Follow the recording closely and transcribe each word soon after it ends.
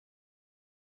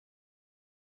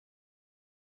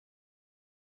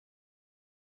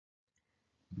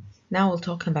Now we'll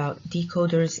talk about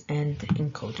decoders and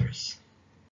encoders.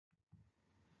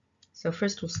 So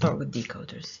first we'll start with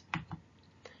decoders.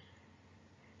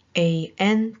 A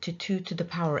n to 2 to the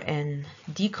power n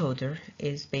decoder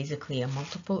is basically a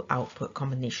multiple output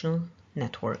combinational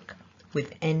network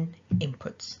with n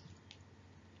inputs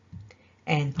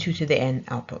and 2 to the n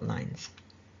output lines.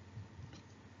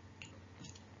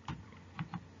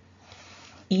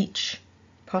 Each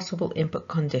possible input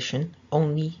condition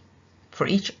only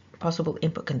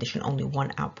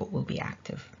one output will be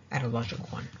active at a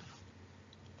logic 1.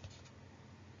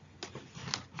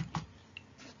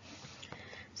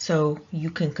 So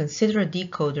you can consider a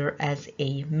decoder as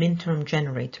a minterm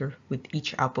generator with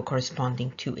each output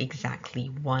corresponding to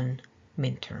exactly one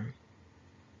minterm.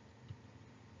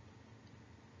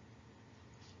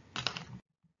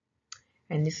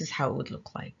 And this is how it would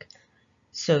look like.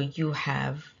 So you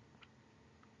have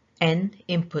n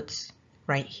inputs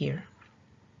right here.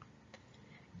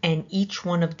 And each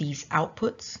one of these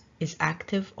outputs is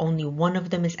active. Only one of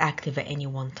them is active at any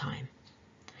one time.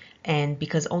 And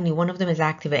because only one of them is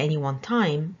active at any one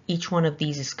time, each one of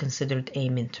these is considered a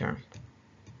minterm.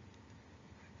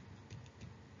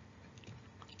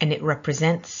 And it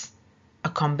represents a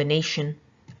combination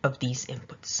of these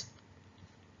inputs.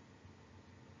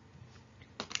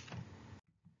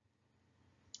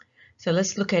 So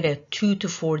let's look at a 2 to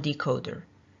 4 decoder.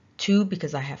 2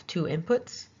 because I have 2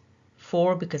 inputs,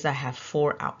 4 because I have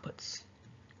 4 outputs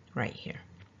right here.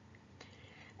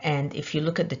 And if you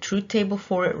look at the truth table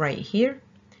for it right here,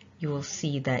 you will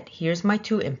see that here's my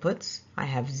 2 inputs. I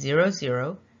have 0,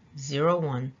 0, 0,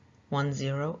 1, 1,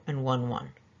 0, and 1, 1.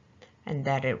 And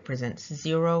that represents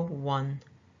 0, 1,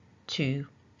 2,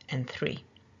 and 3.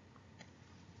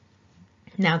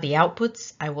 Now the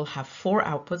outputs, I will have 4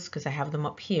 outputs because I have them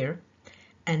up here.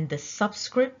 And the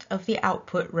subscript of the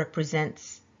output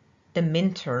represents the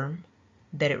minterm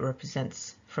that it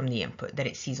represents from the input, that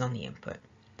it sees on the input.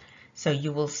 So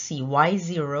you will see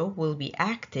Y0 will be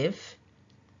active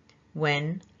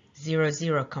when 0,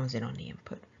 0 comes in on the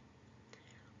input.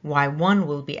 Y1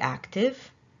 will be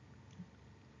active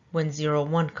when 0,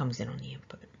 1 comes in on the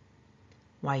input.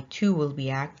 Y2 will be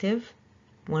active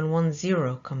when 1,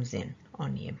 0 comes in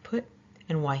on the input.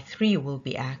 And Y3 will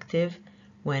be active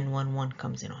when 1, 1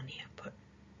 comes in on the input.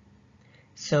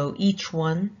 So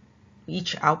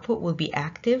each output will be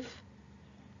active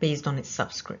based on its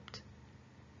subscript.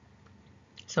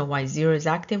 So Y0 is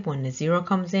active when the 0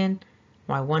 comes in,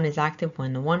 Y1 is active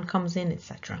when the 1 comes in,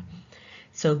 etc.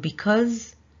 So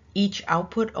because each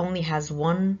output only has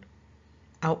one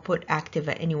output active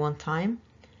at any one time,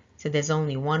 so there's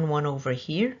only 1 over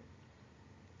here,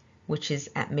 which is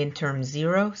at minterm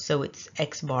 0, so it's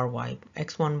x bar y,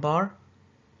 x1 bar,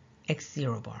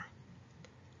 x0 bar.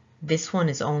 This one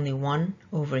is only 1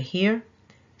 over here,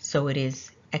 so it is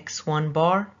x1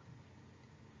 bar,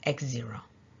 x0.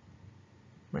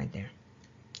 Right there,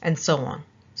 and so on.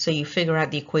 So you figure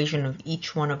out the equation of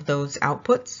each one of those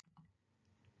outputs,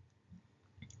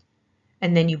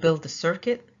 and then you build the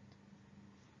circuit.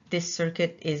 This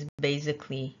circuit is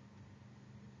basically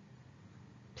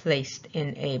placed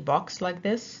in a box like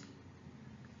this.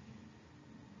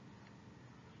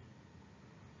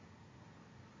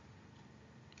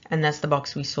 And that's the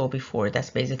box we saw before.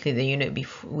 That's basically the unit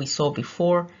we saw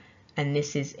before, and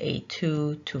this is a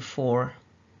 2 to 4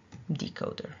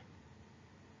 decoder.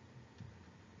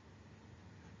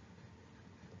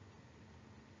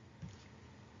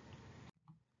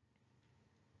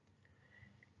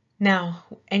 Now,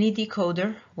 any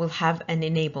decoder will have an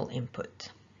enable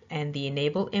input, and the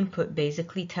enable input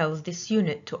basically tells this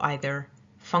unit to either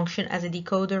function as a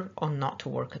decoder or not to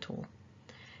work at all.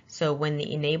 So when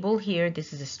the enable here,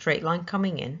 this is a straight line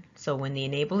coming in, so when the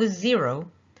enable is 0,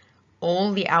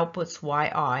 all the outputs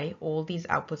yi, all these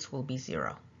outputs will be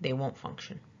 0. They won't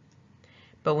function.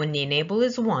 But when the enable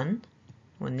is 1,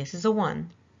 when this is a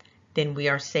 1, then we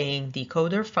are saying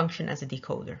decoder function as a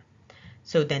decoder.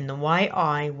 So then the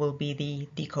yi will be the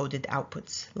decoded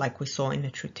outputs, like we saw in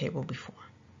the truth table before.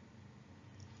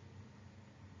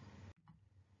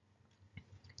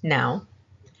 Now,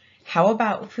 how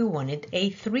about if we wanted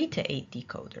a 3 to 8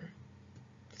 decoder?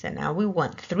 So now we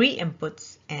want 3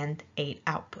 inputs and 8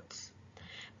 outputs.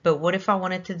 But what if I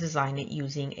wanted to design it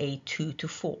using a 2 to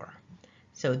 4?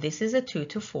 So this is a 2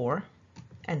 to 4,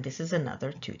 and this is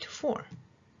another 2 to 4.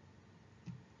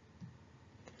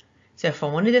 So if I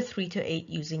wanted a 3 to 8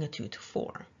 using a 2 to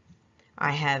 4,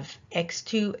 I have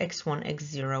x2, x1,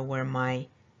 x0, where my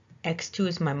x2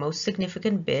 is my most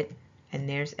significant bit, and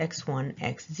there's x1,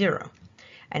 x0.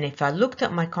 And if I looked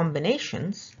at my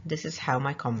combinations, this is how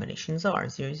my combinations are: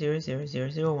 0, 0, 0, 0,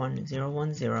 0, 1, 0,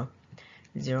 1, 0.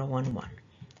 0, 1, 1,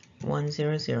 1,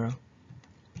 0, 0,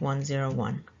 1, 0,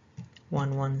 1,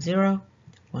 1, 1, 0,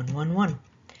 1, 1, 1.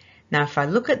 Now if I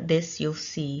look at this, you'll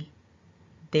see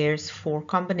there's 4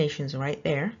 combinations right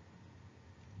there.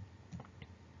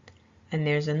 And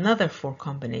there's another 4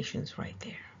 combinations right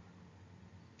there.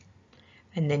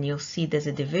 And then you'll see there's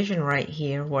a division right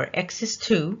here where x is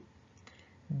 2,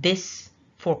 this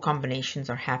 4 combinations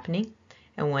are happening.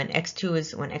 And when x2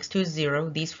 is 0,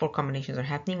 these 4 combinations are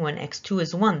happening. When x2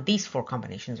 is 1, these 4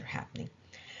 combinations are happening.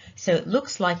 So it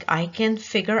looks like I can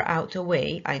figure out a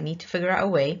way, I need to figure out a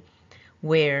way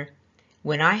where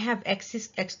when I have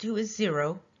x2 is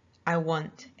 0, I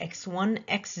want x1,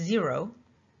 x0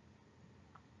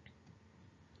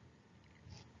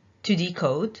 to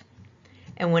decode.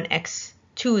 And when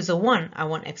x2 is a 1, I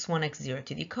want x1, x0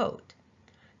 to decode.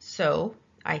 So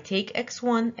I take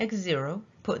x1, x0,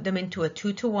 put them into a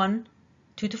 2 to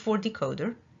 4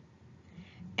 decoder,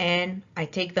 and I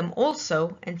take them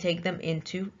also and take them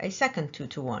into a second 2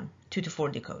 to 4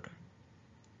 decoder.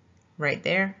 Right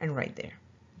there and right there.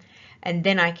 And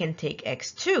then I can take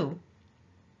x2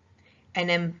 and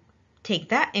then take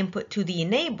that input to the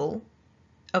enable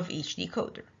of each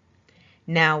decoder.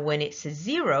 Now when it's a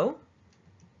 0,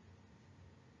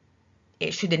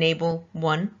 it should enable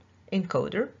one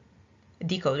decoder,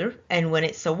 and when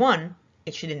it's a 1,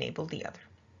 it should enable the other.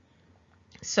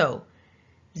 So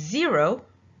 0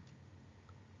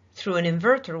 through an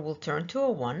inverter will turn to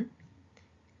a 1,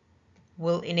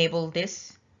 will enable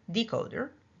this decoder,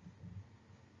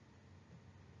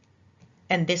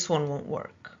 and this one won't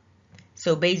work.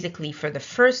 So basically for the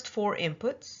first 4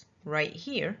 inputs right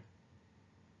here,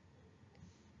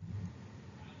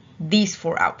 these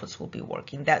 4 outputs will be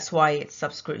working. That's why it's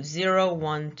subscript 0,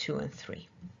 1, 2, and 3.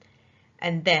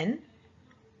 And then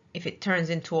if it turns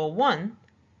into a 1,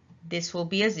 this will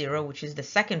be a 0, which is the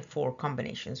second 4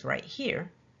 combinations right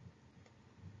here.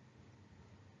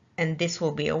 And this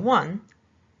will be a 1.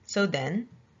 So then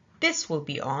this will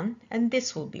be on and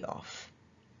this will be off,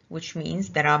 which means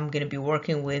that I'm going to be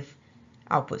working with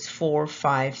outputs 4,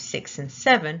 5, 6, and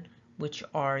 7, which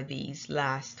are these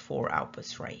last 4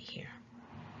 outputs right here.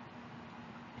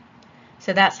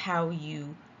 So that's how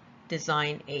you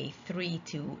design a 3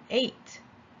 to 8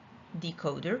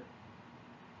 decoder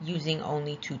using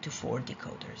only 2 to 4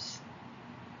 decoders.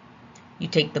 You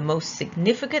take the most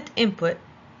significant input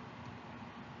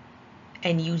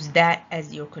and use that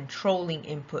as your controlling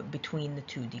input between the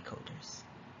 2 decoders.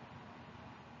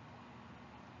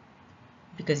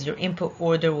 Because your input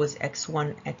order was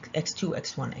x1, x2,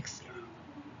 x1, x0.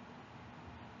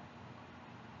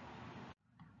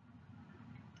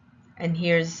 And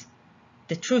here's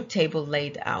the truth table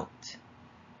laid out.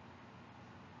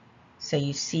 So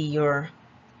you see your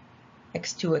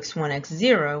x2, x1,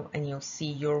 x0, and you'll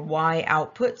see your y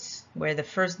outputs where the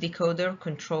first decoder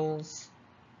controls,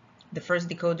 the first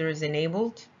decoder is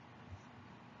enabled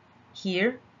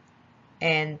here,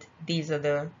 and these are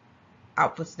the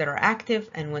outputs that are active,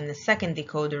 and when the second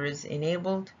decoder is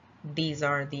enabled, these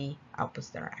are the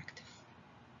outputs that are active.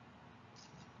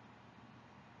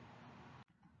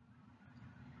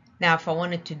 Now if I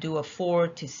wanted to do a 4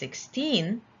 to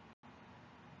 16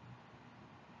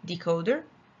 decoder,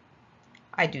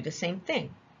 I do the same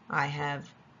thing. I have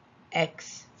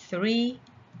x3,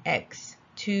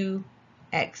 x2,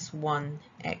 x1,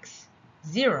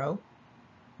 x0.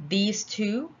 These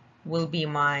 2 will be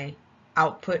my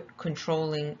output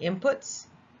controlling inputs.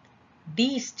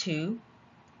 These 2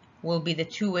 will be the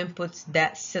 2 inputs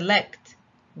that select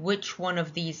which one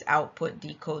of these output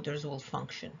decoders will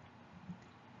function.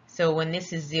 So when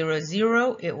this is 0,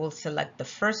 0, it will select the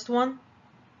first one.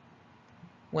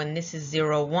 When this is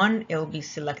 0, 1, it will be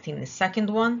selecting the second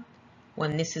one.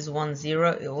 When this is 1,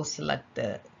 0, it will select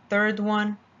the third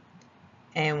one.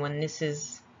 And when this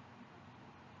is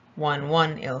 1,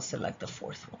 1, it will select the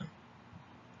fourth one.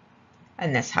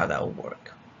 And that's how that will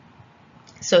work.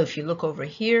 So if you look over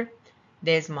here,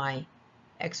 there's my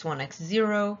x1,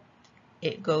 x0.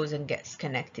 It goes and gets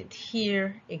connected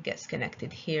here, it gets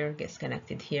connected here, gets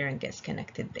connected here, and gets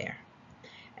connected there.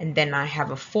 And then I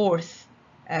have a fifth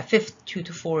 2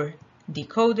 to 4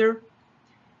 decoder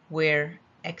where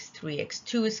x3,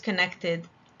 x2 is connected,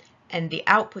 and the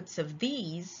outputs of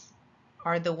these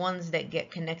are the ones that get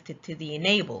connected to the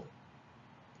enable,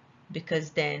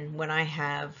 because then when I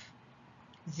have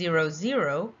 0,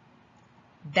 0,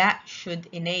 that should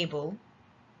enable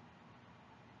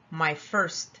my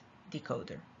first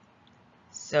decoder.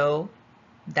 So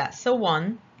that's a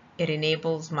 1. It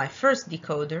enables my first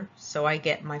decoder, so I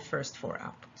get my first 4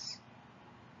 outputs.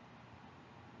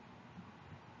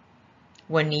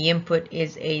 When the input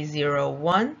is a 0,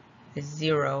 1, a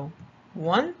 0,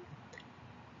 1.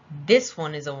 This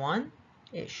one is a 1.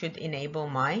 It should enable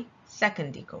my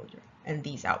second decoder, and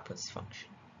these outputs function,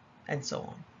 and so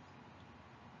on.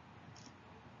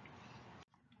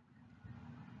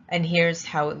 And here's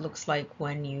how it looks like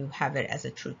when you have it as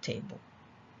a truth table.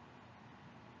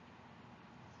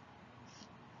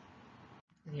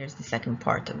 And here's the second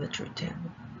part of the truth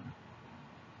table,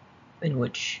 in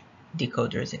which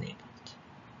decoder is enabled.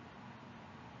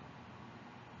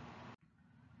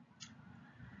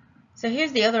 So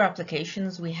here's the other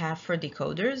applications we have for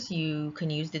decoders. You can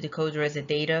use the decoder as a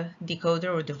data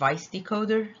decoder or device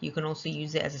decoder. You can also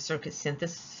use it as a circuit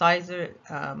synthesizer,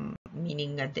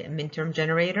 meaning a minterm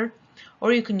generator,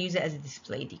 or you can use it as a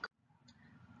display decoder.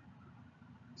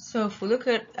 So if we look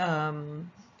at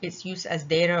its use as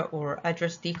data or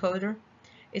address decoder,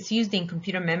 it's used in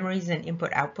computer memories and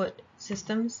input-output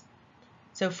systems.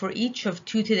 So for each of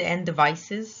 2 to the n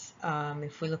devices,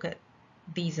 if we look at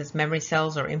these as memory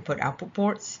cells or input-output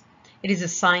ports, it is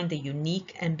assigned a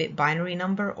unique n-bit binary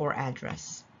number or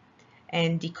address.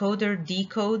 And decoder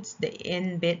decodes the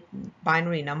n-bit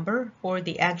binary number or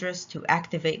the address to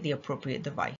activate the appropriate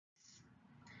device.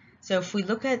 So if we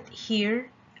look at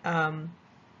here,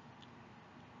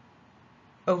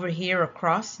 over here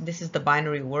across, this is the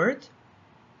binary word.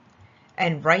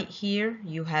 And right here,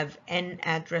 you have n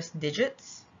address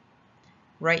digits.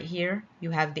 Right here, you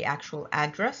have the actual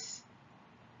address.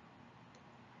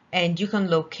 And you can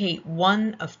locate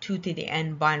one of 2 to the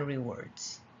n binary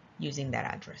words using that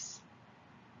address.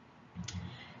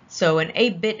 So an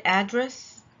 8-bit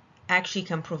address actually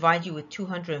can provide you with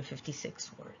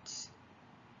 256 words.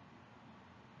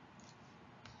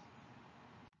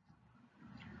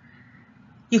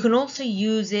 You can also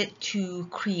use it to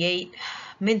create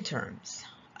minterms.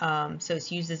 So it's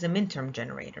used as a minterm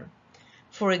generator.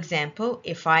 For example,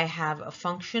 if I have a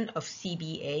function of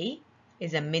CBA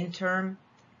is a minterm,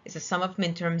 is a sum of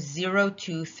minterms 0,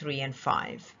 2, 3, and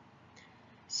 5.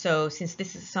 So since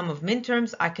this is a sum of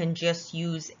minterms, I can just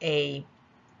use a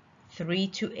 3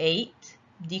 to 8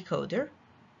 decoder.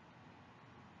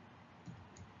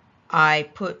 I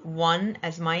put 1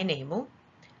 as my enable.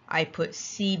 I put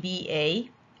CBA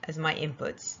as my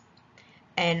inputs.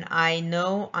 And I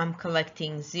know I'm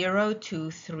collecting 0,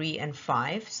 2, 3, and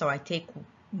 5. So I take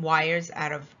wires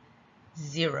out of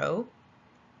 0,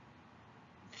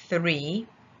 3,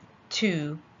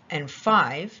 2, and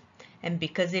 5. And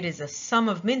because it is a sum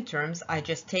of minterms, I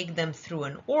just take them through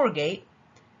an OR gate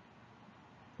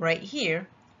right here,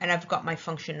 and I've got my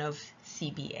function of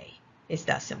CBA. It's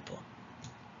that simple.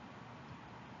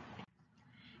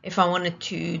 If I wanted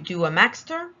to do a max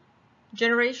term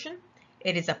generation,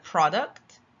 it is a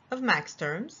product of max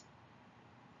terms.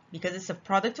 Because it's a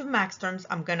product of max terms,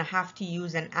 I'm going to have to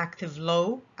use an active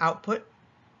low output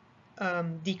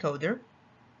decoder.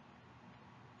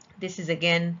 This is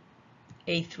again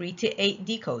a 3 to 8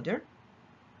 decoder.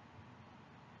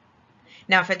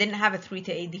 Now, if I didn't have a 3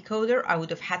 to 8 decoder, I would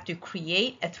have had to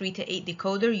create a 3 to 8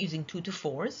 decoder using 2 to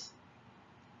 4s.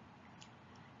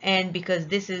 And because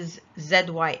this is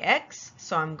ZYX,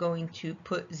 so I'm going to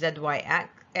put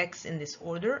ZYX in this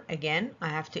order. Again, I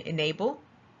have to enable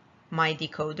my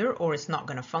decoder or it's not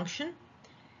going to function.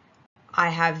 I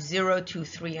have 0, 2,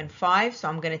 3, and 5, so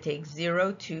I'm going to take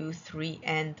 0, 2, 3,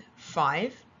 and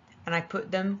 5, and I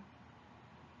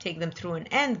take them through an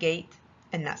AND gate,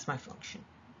 and that's my function.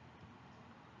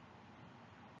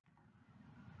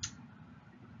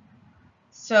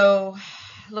 So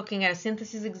looking at a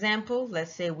synthesis example,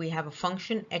 let's say we have a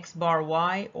function x bar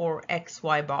y or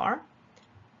xy bar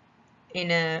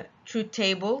in a truth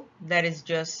table that is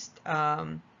just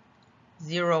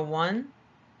 0, 1,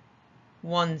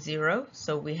 1, 0.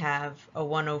 So we have a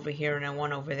 1 over here and a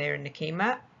 1 over there in the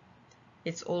K-map.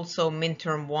 It's also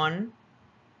minterm 1,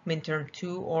 minterm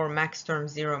 2, or max term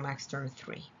 0, max term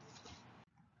 3.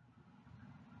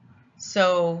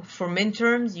 So for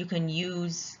minterms, you can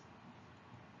use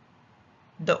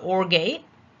the OR gate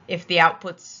if the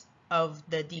outputs of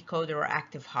the decoder are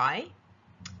active high,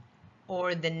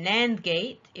 or the NAND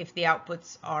gate if the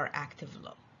outputs are active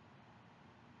low.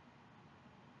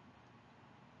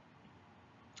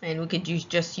 And we could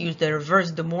just use the reverse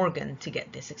De Morgan to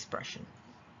get this expression,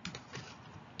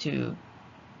 to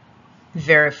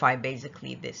verify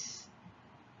basically this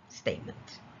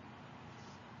statement.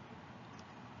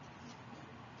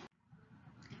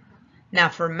 Now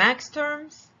for max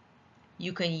terms,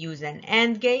 you can use an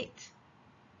AND gate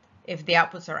if the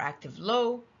outputs are active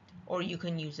low, or you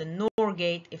can use a NOR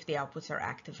gate if the outputs are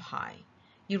active high.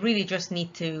 You really just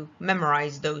need to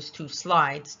memorize those two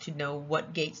slides to know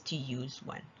what gates to use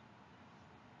when.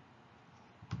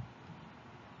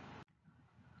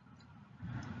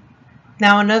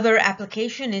 Now another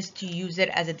application is to use it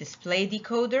as a display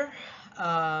decoder.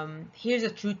 Here's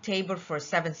a truth table for a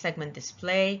 7-segment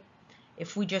display.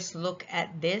 If we just look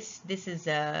at this is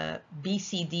a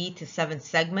BCD to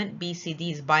 7-segment.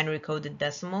 BCD is binary coded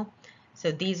decimal.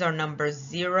 So these are numbers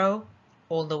 0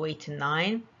 all the way to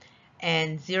 9.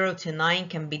 And 0 to 9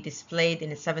 can be displayed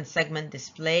in a 7-segment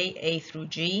display, A through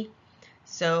G.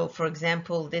 So for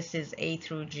example, this is A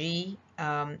through G,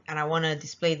 and I want to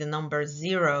display the number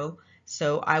 0.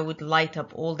 So I would light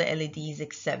up all the LEDs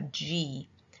except G.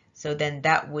 So then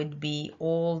that would be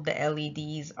all the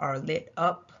LEDs are lit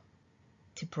up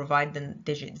to provide the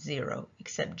digit 0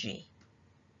 except G.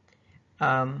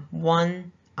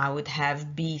 1, I would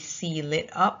have BC lit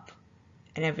up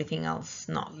and everything else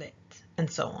not lit, and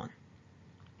so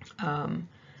on.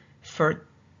 For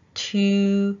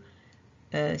 2,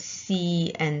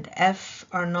 C and F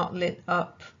are not lit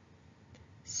up,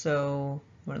 so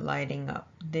we're lighting up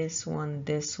this one,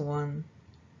 this one,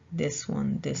 this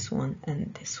one, this one,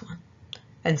 and this one,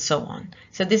 and so on.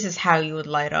 So this is how you would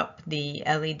light up the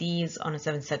LEDs on a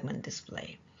 7-segment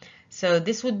display. So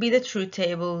this would be the truth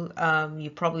table.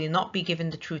 You'd probably not be given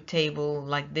the truth table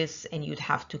like this, and you'd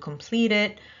have to complete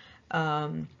it.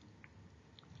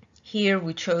 Here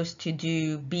we chose to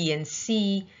do B and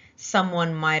C.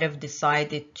 Someone might have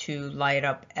decided to light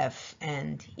up F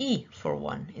and E for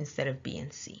 1 instead of B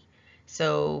and C.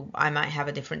 So I might have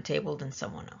a different table than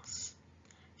someone else.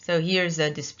 So here's a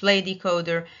display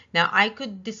decoder. Now I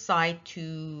could decide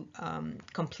to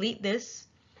complete this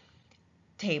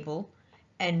table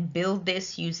and build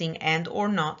this using AND or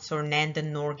NOTs, or NAND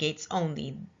and NOR gates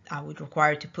only. I would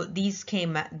require to put these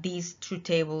truth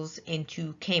tables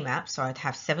into K-maps. So I'd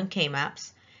have 7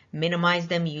 K-maps, minimize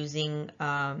them using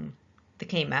the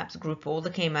K-maps, group all the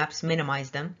K-maps,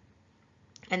 minimize them,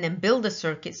 and then build the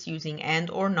circuits using AND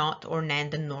or NOT or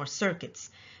NAND and NOR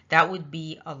circuits. That would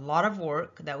be a lot of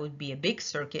work. That would be a big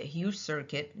circuit, huge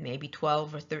circuit, maybe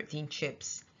 12 or 13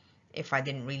 chips if I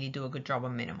didn't really do a good job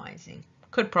of minimizing.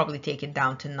 Could probably take it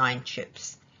down to 9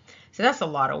 chips. So that's a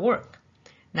lot of work.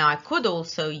 Now I could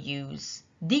also use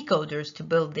decoders to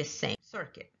build this same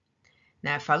circuit.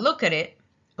 Now if I look at it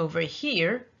over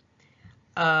here,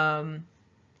 A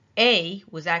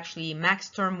was actually max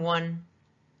term 1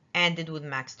 ANDed with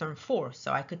max term 4.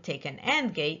 So I could take an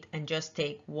AND gate and just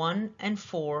take 1 and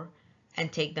 4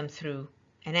 and take them through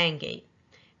an AND gate.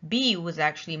 B was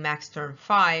actually max term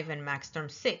 5 and max term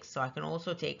 6. So I can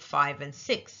also take 5 and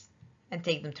 6 and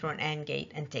take them through an AND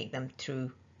gate and take them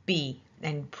through B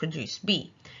and produce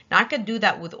B. Now I could do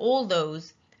that with all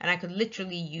those, and I could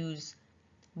literally use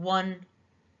one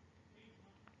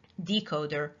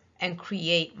decoder and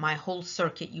create my whole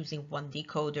circuit using one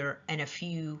decoder and a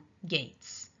few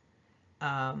gates.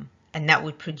 And that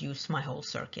would produce my whole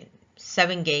circuit.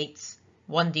 7 gates,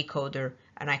 1 decoder,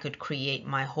 and I could create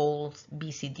my whole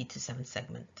BCD to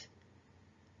 7-segment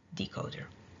decoder.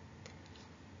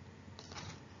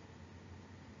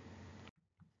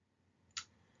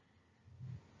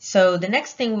 So the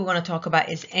next thing we want to talk about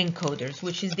is encoders,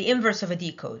 which is the inverse of a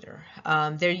decoder.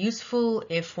 They're useful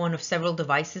if one of several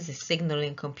devices is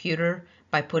signaling a computer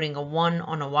by putting a 1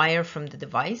 on a wire from the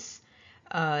device.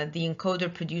 The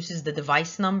encoder produces the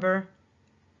device number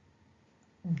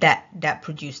that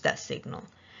produced that signal.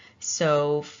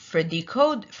 So for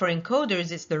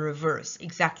encoders, it's the reverse.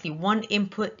 Exactly 1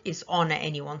 input is on at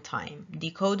any one time.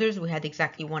 Decoders, we had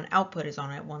exactly 1 output is on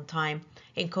at one time.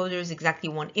 Encoders, exactly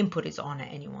 1 input is on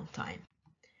at any one time.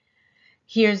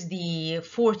 Here's the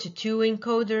 4 to 2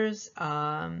 encoders.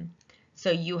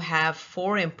 So you have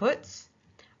 4 inputs.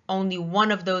 Only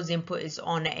one of those input is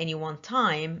on at any one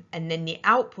time, and then the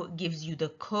output gives you the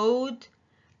code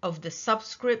of the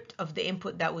subscript of the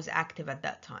input that was active at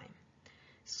that time.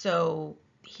 So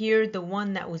here the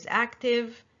one that was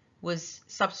active was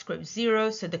subscript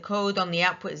 0, so the code on the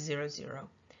output is 0, 0.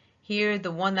 Here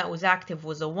the one that was active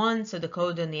was a 1, so the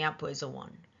code on the output is a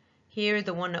 1. Here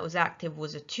the one that was active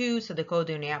was a 2, so the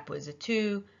code on the output is a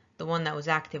 2. The one that was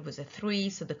active was a 3,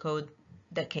 so the code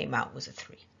that came out was a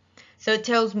 3. So it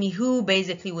tells me who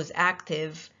basically was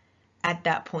active at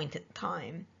that point in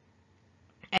time.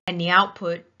 And the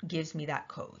output gives me that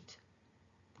code.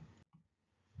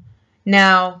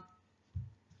 Now,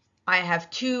 I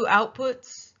have 2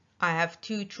 outputs. I have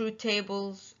 2 truth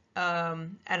tables,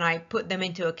 and I put them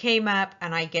into a K-map,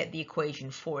 and I get the equation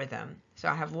for them. So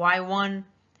I have Y1,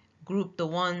 group the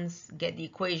ones, get the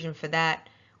equation for that.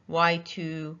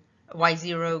 Y2,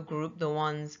 Y0, group the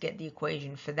ones, get the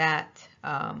equation for that.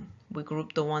 We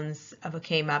group the ones of a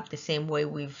K-map the same way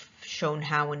we've shown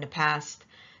how in the past.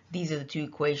 These are the 2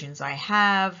 equations I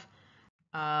have.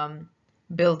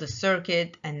 build a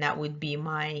circuit, and that would be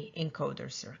my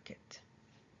encoder circuit.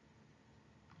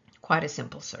 Quite a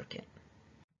simple circuit.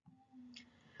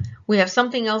 We have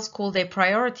something else called a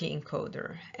priority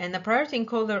encoder, and the priority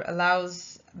encoder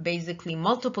allows basically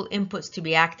multiple inputs to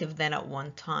be active then at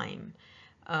one time.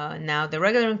 Now the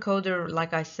regular encoder,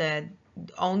 like I said,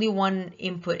 only one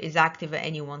input is active at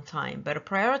any one time, but a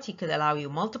priority could allow you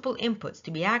multiple inputs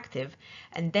to be active,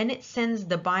 and then it sends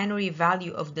the binary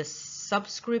value of the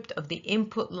subscript of the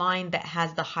input line that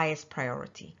has the highest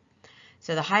priority.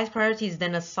 So the highest priority is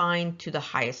then assigned to the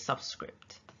highest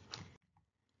subscript.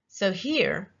 So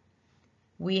here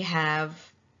we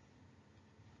have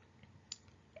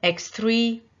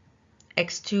x3,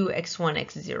 x2, x1,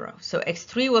 x0. So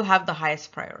x3 will have the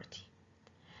highest priority.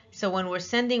 So when we're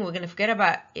sending, we're going to forget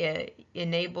about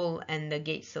enable and the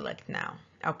gate select now,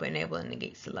 output enable and the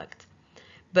gate select.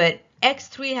 But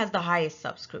x3 has the highest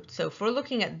subscript. So if we're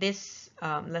looking at this,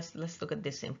 let's look at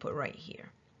this input right here.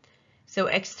 So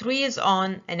x3 is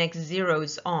on and x0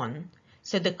 is on.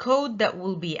 So the code that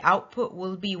will be output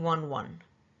will be 1, 1.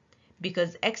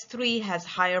 Because x3 has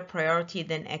higher priority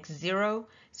than x0.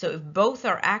 So if both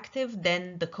are active,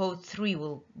 then the code 3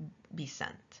 will be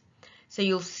sent. So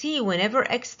you'll see whenever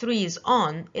x3 is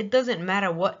on, it doesn't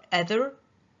matter what other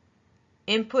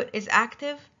input is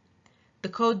active, the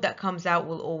code that comes out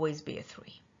will always be a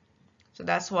 3. So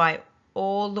that's why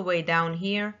all the way down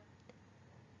here,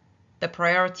 the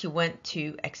priority went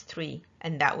to x3,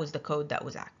 and that was the code that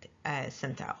was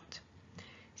sent out.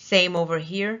 Same over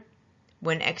here,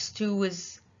 when x2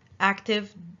 was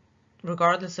active,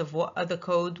 regardless of what other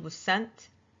code was sent,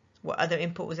 what other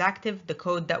input was active, the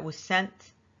code that was sent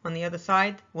on the other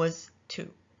side was 2.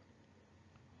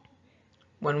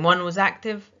 When 1 was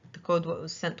active, the code that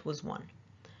was sent was 1.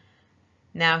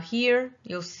 Now here,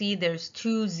 you'll see there's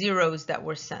 2 zeros that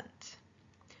were sent.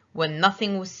 When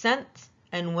nothing was sent,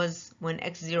 and when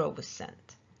x0 was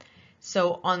sent.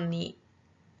 So on the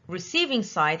receiving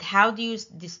side, how do you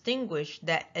distinguish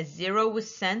that a 0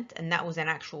 was sent and that was an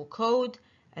actual code,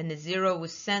 and a 0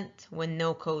 was sent when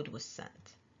no code was sent?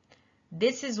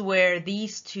 This is where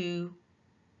these two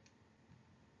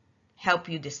help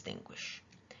you distinguish.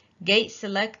 Gate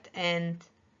select and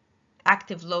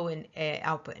active low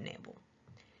output enable.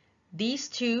 These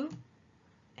two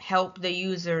help the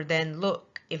user then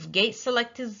look. If gate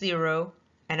select is 0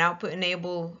 and output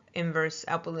enable inverse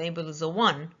output enable is a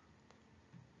 1,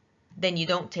 then you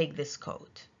don't take this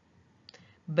code.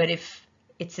 But if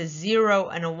it's a 0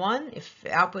 and a 1, if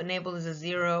output enable is a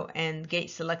 0 and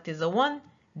gate select is a 1,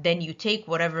 then you take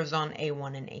whatever's on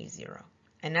A1 and A0.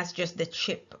 And that's just the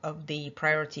chip of the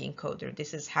priority encoder.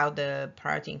 This is how the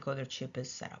priority encoder chip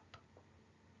is set up.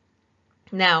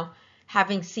 Now,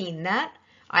 having seen that,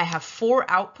 I have 4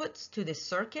 outputs to this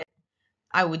circuit.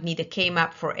 I would need a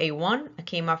K-map for A1, a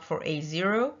K-map for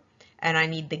A0, and I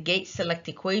need the gate select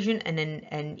equation and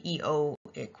an EO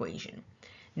equation.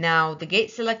 Now, the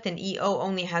gate select and EO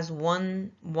only has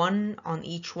one on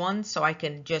each one, so I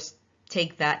can just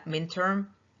take that minterm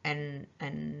and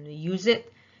use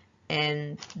it.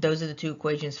 And those are the 2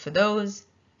 equations for those.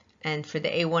 And for the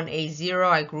A1, A0,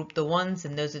 I group the ones,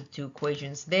 and those are the 2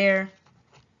 equations there.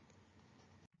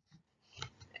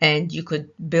 And you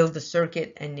could build a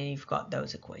circuit, and then you've got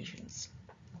those equations.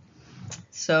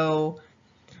 So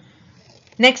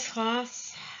next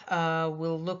class,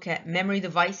 we'll look at memory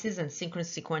devices and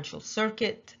synchronous sequential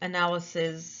circuit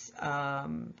analysis,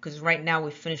 because right now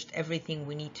we've finished everything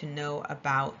we need to know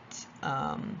about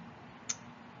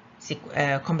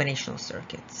combinational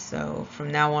circuits. So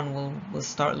from now on, we'll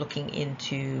start looking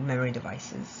into memory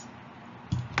devices.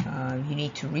 You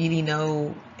need to really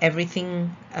know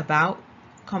everything about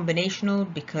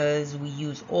combinational, because we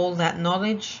use all that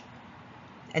knowledge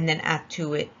and then add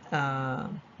to it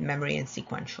memory and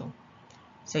sequential.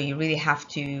 So you really have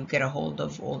to get a hold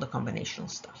of all the combinational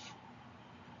stuff.